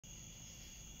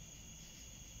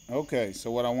Okay,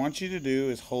 so what I want you to do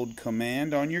is hold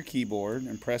Command on your keyboard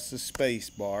and press the space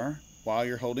bar while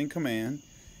you're holding Command,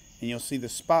 and you'll see the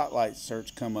Spotlight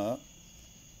search come up.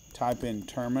 Type in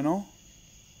terminal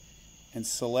and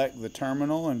select the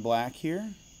terminal in black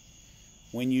here.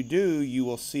 When you do, you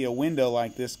will see a window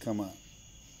like this come up.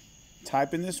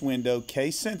 Type in this window,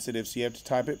 case sensitive, so you have to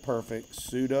type it perfect,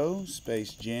 sudo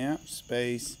space JAMF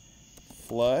space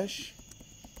flush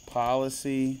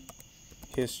policy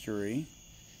history.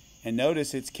 And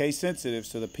notice it's case sensitive,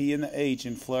 so the P and the H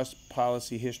in flush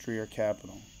policy history are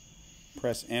capital.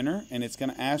 Press enter, and it's going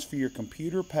to ask for your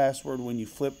computer password when you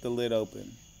flip the lid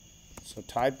open. So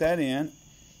type that in.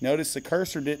 Notice the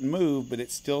cursor didn't move, but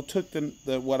it still took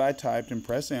what I typed, and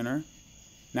press enter.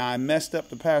 Now I messed up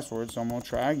the password, so I'm going to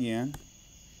try again.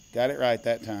 Got it right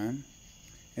that time.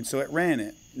 And so it ran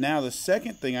it. Now the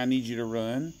second thing I need you to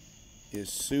run is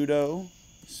sudo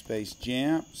space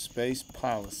JAMF space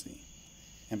policy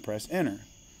and press enter.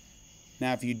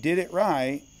 Now if you did it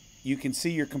right, you can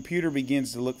see your computer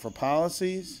begins to look for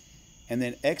policies and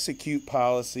then execute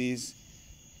policies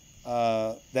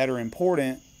that are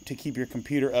important to keep your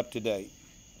computer up to date.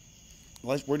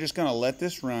 We're just going to let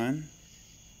this run.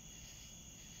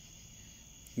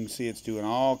 You can see it's doing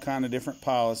all kind of different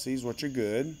policies, which are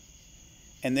good.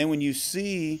 And then when you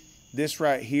see this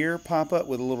right here pop up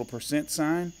with a little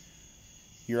 %sign,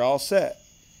 you're all set.